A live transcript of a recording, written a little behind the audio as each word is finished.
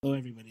Hello,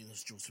 everybody. This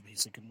is Joseph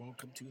Basic, and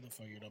welcome to the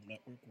FiredUp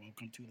Network.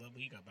 Welcome to the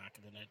Liga back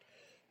in the net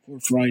for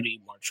Friday,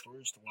 March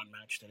 1st. One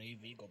match today.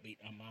 Vigo beat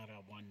Amara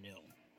 1-0.